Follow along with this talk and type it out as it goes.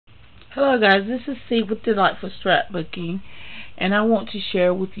Hello guys, this is C with Delightful Scrapbooking, and I want to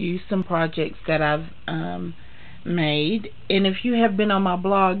share with you some projects that I've made. And if you have been on my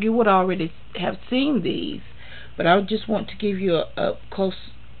blog, you would already have seen these, but I just want to give you a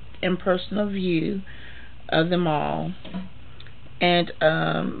close and personal view of them all. And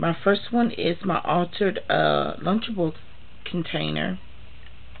my first one is my altered Lunchable container.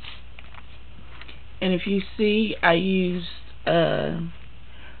 And if you see, I used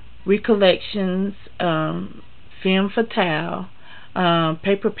Recollections Femme Fatale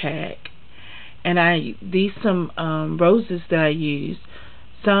paper pack, and these some roses that I use.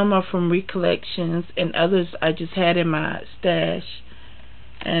 Some are from Recollections, and others I just had in my stash,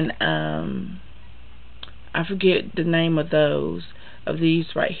 and I forget the name of these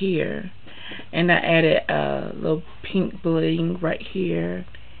right here. And I added a little pink bling right here,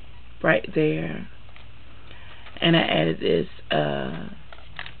 right there, and I added this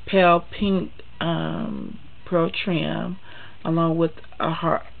pale pink pearl trim along with a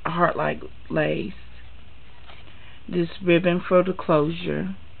heart-like lace. This ribbon for the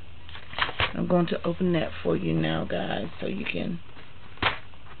closure. I'm going to open that for you now, guys, so you can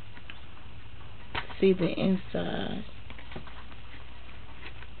see the inside.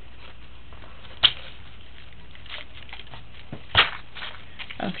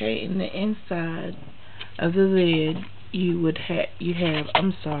 Okay, in the inside of the lid you have,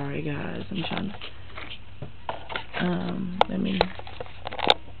 I'm sorry guys, I'm trying to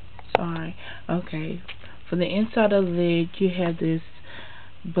sorry. Okay, for the inside of the lid you have this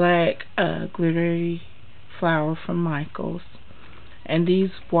black glittery flower from Michaels, and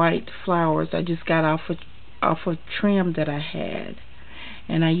these white flowers I just got off a trim that I had,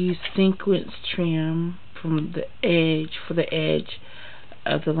 and I used sequence trim from the edge for the edge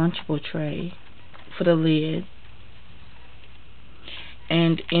of the Lunchable tray for the lid.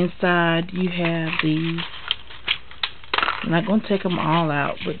 And inside you have these. I'm not going to take them all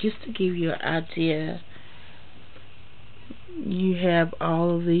out, but just to give you an idea, you have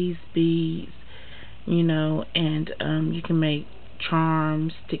all of these beads, and you can make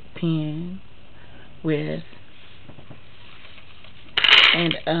charms, stick pins with.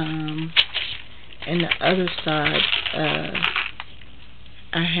 And the other side,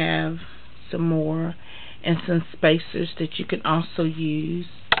 I have some more and some spacers that you can also use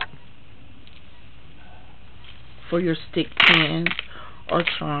for your stick pins or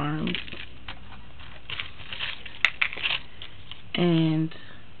charms. And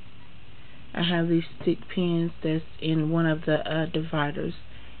I have these stick pins that's in one of the dividers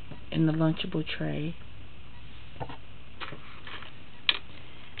in the Lunchable tray.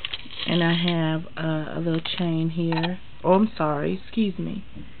 And I have a little chain here. Oh, I'm sorry, excuse me.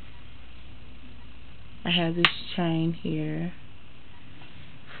 I have this chain here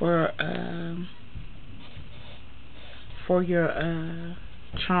for your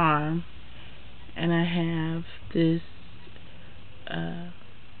charm, and I have this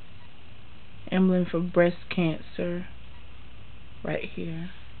emblem for breast cancer right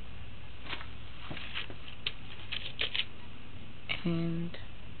here, and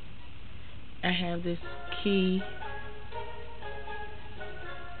I have this key.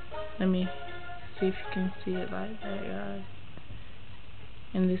 Let me see if you can see it like that, guys.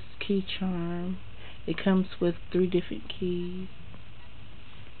 And this key charm, it comes with 3 different keys.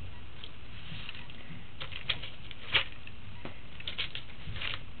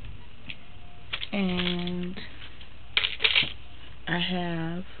 And I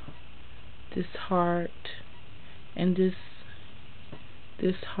have this heart and this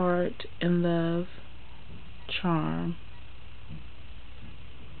heart and love charm.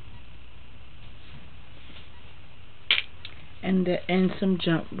 And some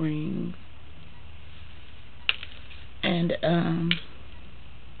jump rings. And I'm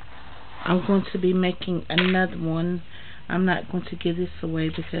going to be making another one. I'm not going to give this away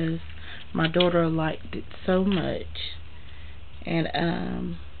because my daughter liked it so much, and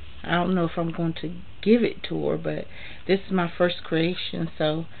I don't know if I'm going to give it to her, but this is my first creation,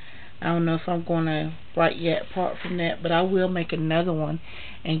 so I don't know if I'm going to write yet apart from that, but I will make another one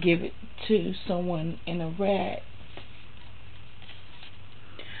and give it to someone in a rack.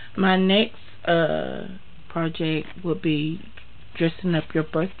 My next project will be dressing up your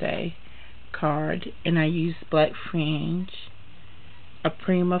birthday card, and I use black fringe, a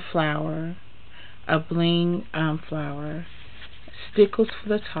prima flower, a bling flower, stickles for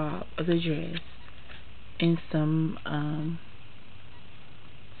the top of the dress, and some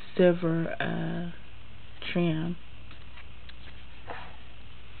silver trim.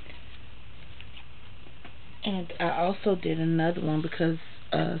 And I also did another one because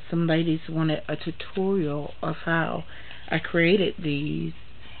some ladies wanted a tutorial of how I created these,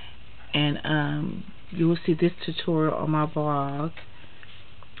 and you will see this tutorial on my blog,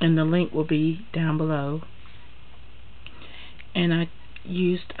 and the link will be down below. And I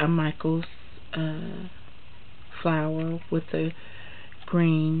used a Michael's flower with the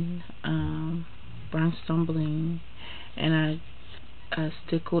green brownstone bling, and I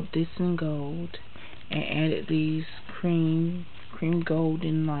stickled this in gold and added these cream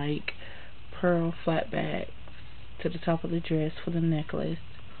golden like pearl flat back to the top of the dress for the necklace,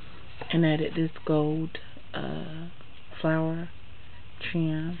 and added this gold flower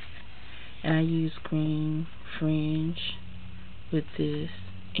trim, and I used green fringe with this.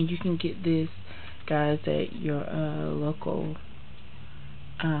 And you can get this, guys, at your local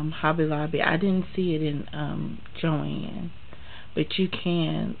Hobby Lobby. I didn't see it in Joann, but you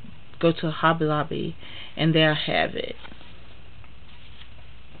can go to Hobby Lobby and they'll have it.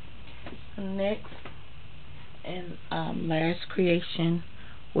 Next and last creation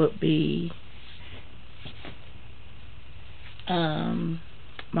would be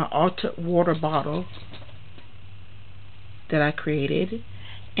my altered water bottle that I created,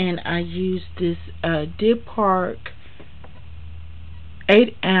 and I used this Deer Park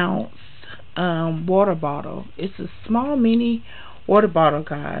 8-ounce water bottle. It's a small mini water bottle,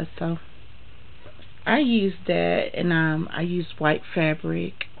 guys. So I used that, and I used white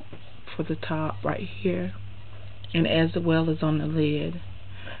fabric for the top right here, and as well as on the lid.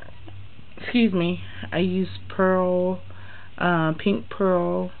 Excuse me. I used pink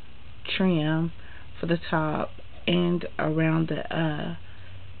pearl trim for the top and around the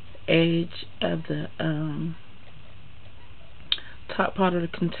edge of the top part of the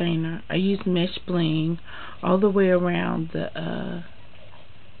container. I used mesh bling all the way around the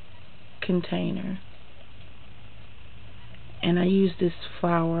container, and I used this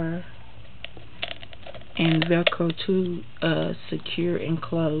flower and Velcro to secure and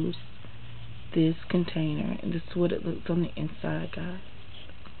close this container. And this is what it looks on the inside, guys.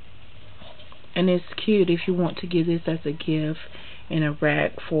 And it's cute if you want to give this as a gift in a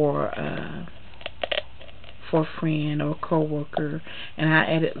rack for a friend or co-worker. And I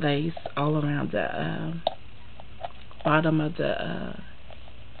added lace all around the bottom of the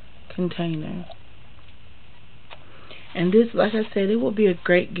container. And this, like I said, it will be a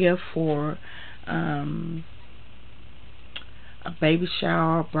great gift for a baby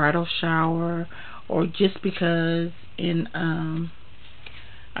shower, bridal shower, or just because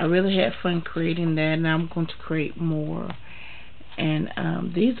I really had fun creating that, and I'm going to create more. And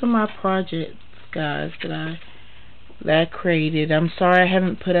these are my projects, guys, that I created. I'm sorry I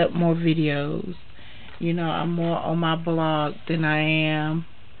haven't put up more videos. You know, I'm more on my blog than I am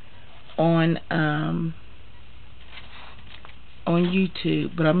on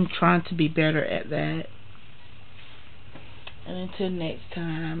YouTube, but I'm trying to be better at that. And until next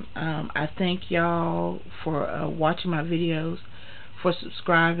time, I thank y'all for watching my videos, for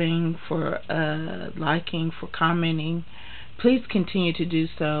subscribing, for liking, for commenting. Please continue to do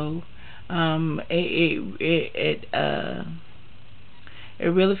so. It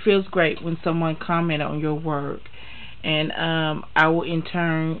really feels great when someone comments on your work, and I will in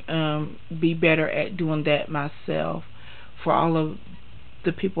turn be better at doing that myself for all of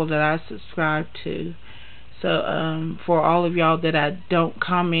the people that I subscribe to. So for all of y'all that I don't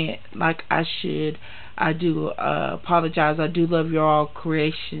comment like I should, I do apologize. I do love your all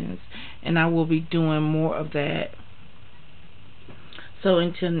creations, and I will be doing more of that. So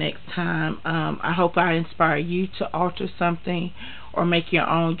until next time, I hope I inspire you to alter something or make your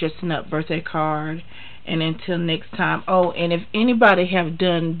own dressing up birthday card. And until next time, oh, and if anybody have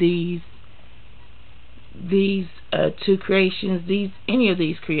done these two creations, any of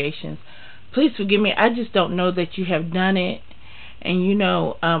these creations, please forgive me. I just don't know that you have done it. And you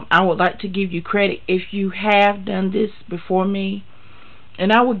know, I would like to give you credit if you have done this before me,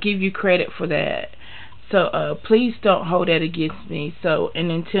 and I will give you credit for that. So please don't hold that against me. So,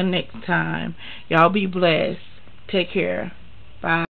 and until next time, y'all be blessed. Take care. Bye.